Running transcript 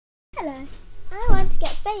Hello, I want to get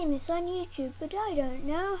famous on YouTube, but I don't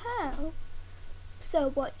know how. So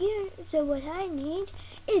what I need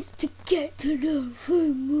is to get to know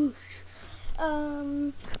famous.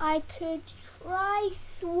 I could try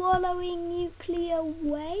swallowing nuclear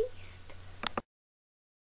waste.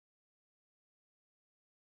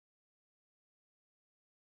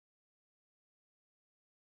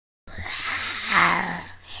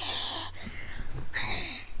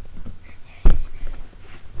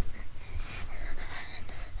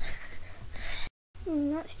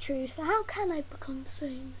 That's true. So how can I become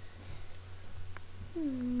famous?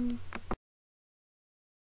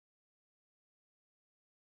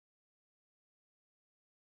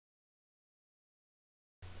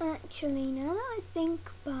 Actually, now that I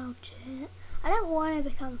think about it, I don't want to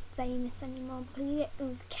become famous anymore because you get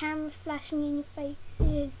the camera flashing in your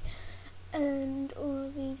faces and all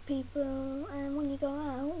of these people, and when you go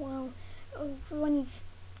out,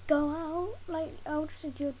 like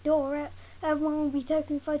outside your door, everyone will be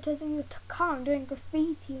taking photos of your car and doing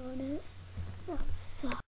graffiti on it. That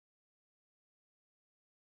sucks.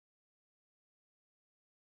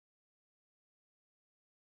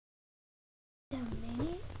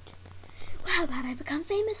 Well, how about I become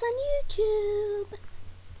famous on YouTube?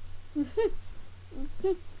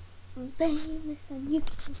 Famous on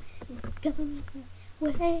YouTube, going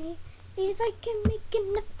away. If I can make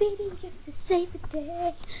enough videos to save the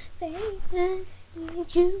day, famous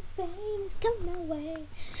YouTube, famous come my way.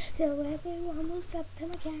 So everyone will sub to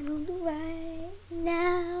my channel right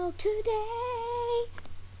now, today.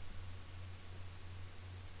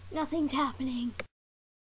 Nothing's happening.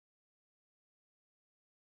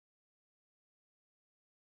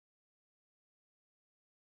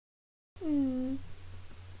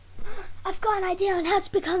 I've got an idea on how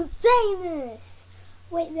to become famous!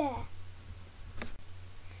 Wait there.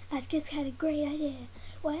 I've just had a great idea.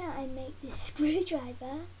 Why don't I make this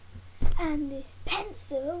screwdriver and this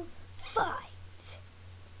pencil fight?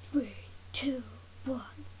 3, 2, 1,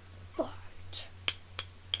 fight.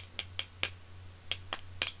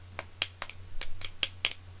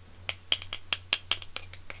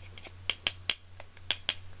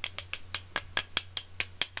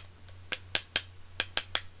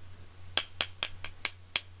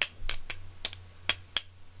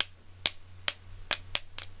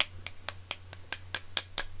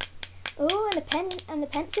 Oh, and the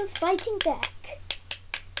pencil's fighting back.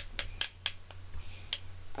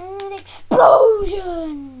 An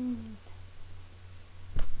explosion!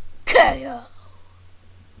 KO!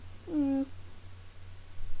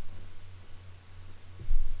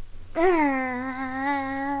 I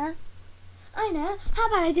know. How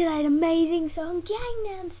about I do that amazing song,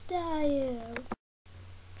 Gangnam Style?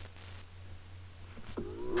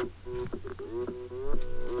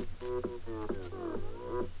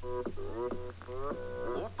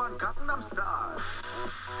 Oppan Gangnam Style.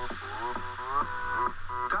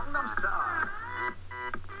 Gangnam Style.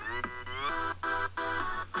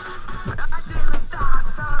 낮에는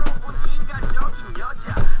따사로운 인간적인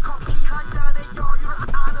여자. 커피 한 잔에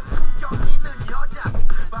여유를 아는 품격 있는 여자.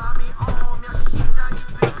 밤이 오면 심장이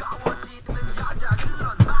뜨거워지는 여자.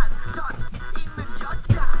 그런 반전 있는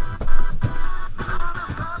여자. 너는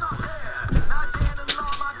선호해. 낮에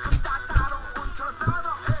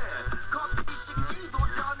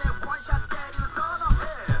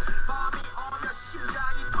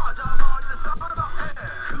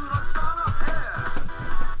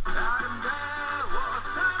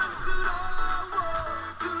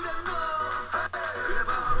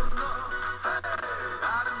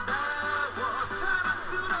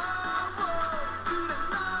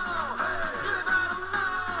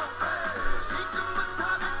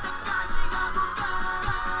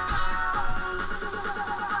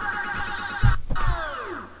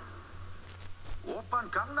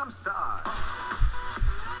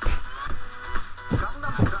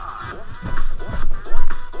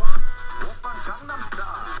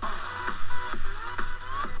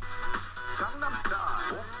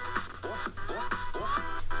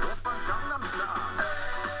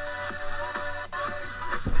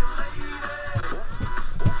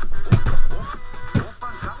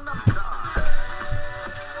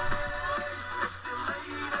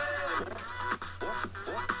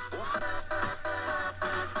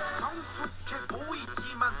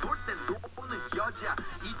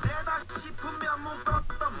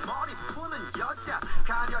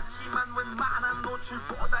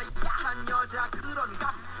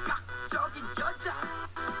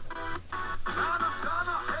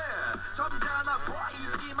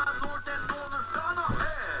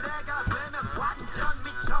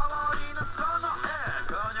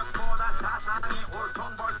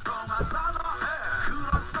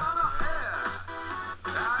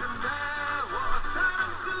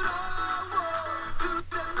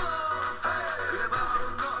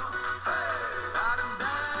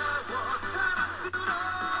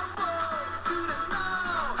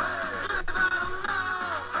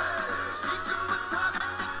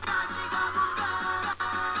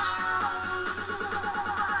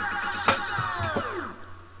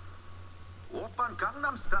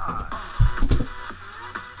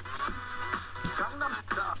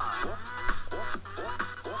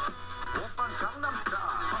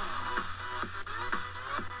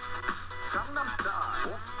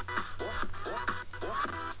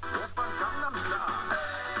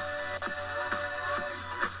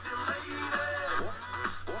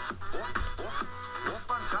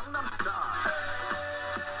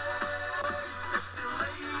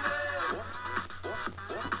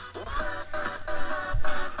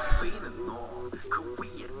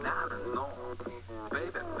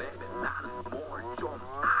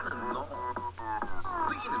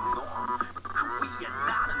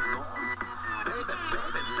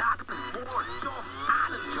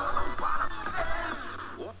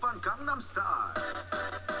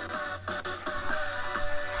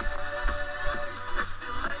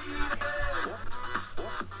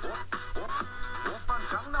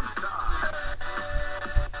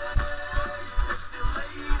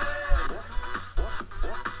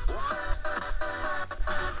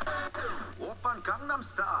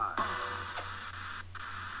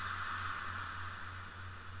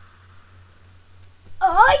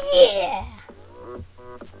Oh yeah!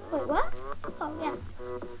 Wait, what? Oh yeah.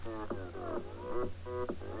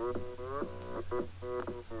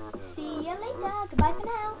 See you later. Goodbye for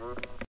now.